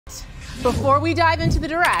Before we dive into the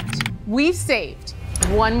direct, we've saved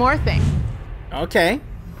one more thing. Okay.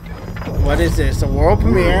 What is this? A world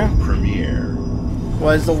premiere?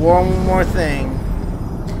 Was the one more thing?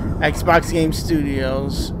 Xbox Game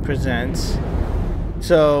Studios presents.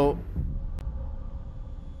 So,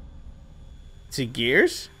 is it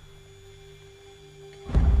Gears?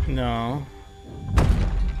 No.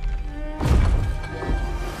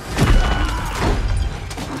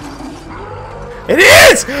 It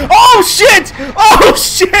is! Oh shit! Oh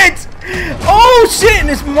shit! Oh shit! And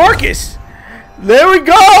it's Marcus! There we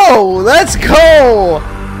go! Let's go!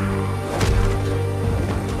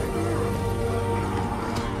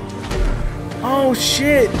 Oh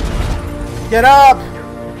shit! Get up!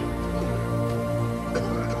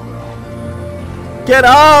 Get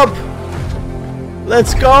up!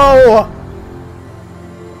 Let's go!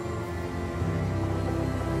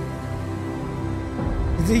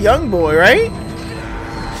 He's a young boy, right?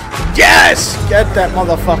 Yes! Get that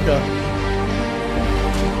motherfucker.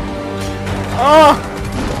 Oh!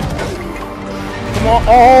 Come on.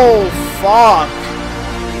 Oh, fuck.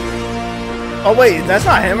 Oh, wait. That's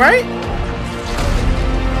not him, right?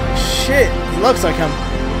 Shit. He looks like him.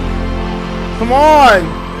 Come on.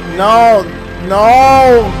 No.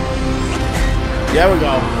 No. There we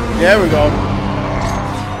go. There we go.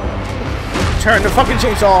 Turn the fucking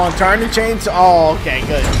chainsaw on. Turn the chainsaw. Oh, okay.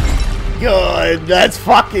 Good. Good. Let's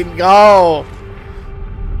fucking go.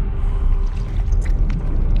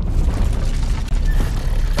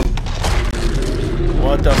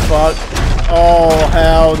 What the fuck? Oh,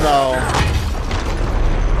 hell no.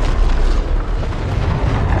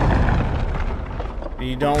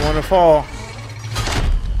 You don't want to fall.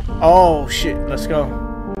 Oh, shit. Let's go.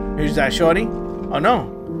 Here's that shorty. Oh, no.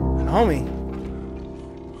 Homie.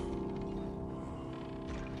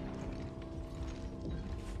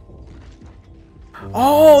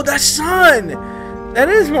 Oh, that's son. That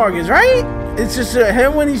is Marcus, right? It's just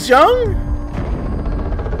him when he's young?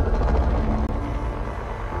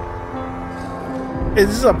 Is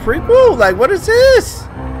this a prequel? Like, what is this?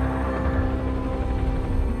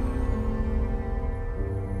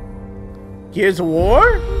 Gears of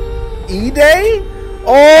War? E-Day?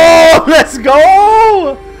 Oh, let's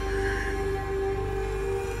go!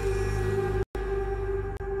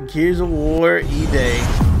 Gears of War E-Day.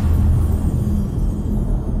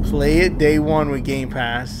 Play it day one with Game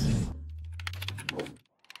Pass.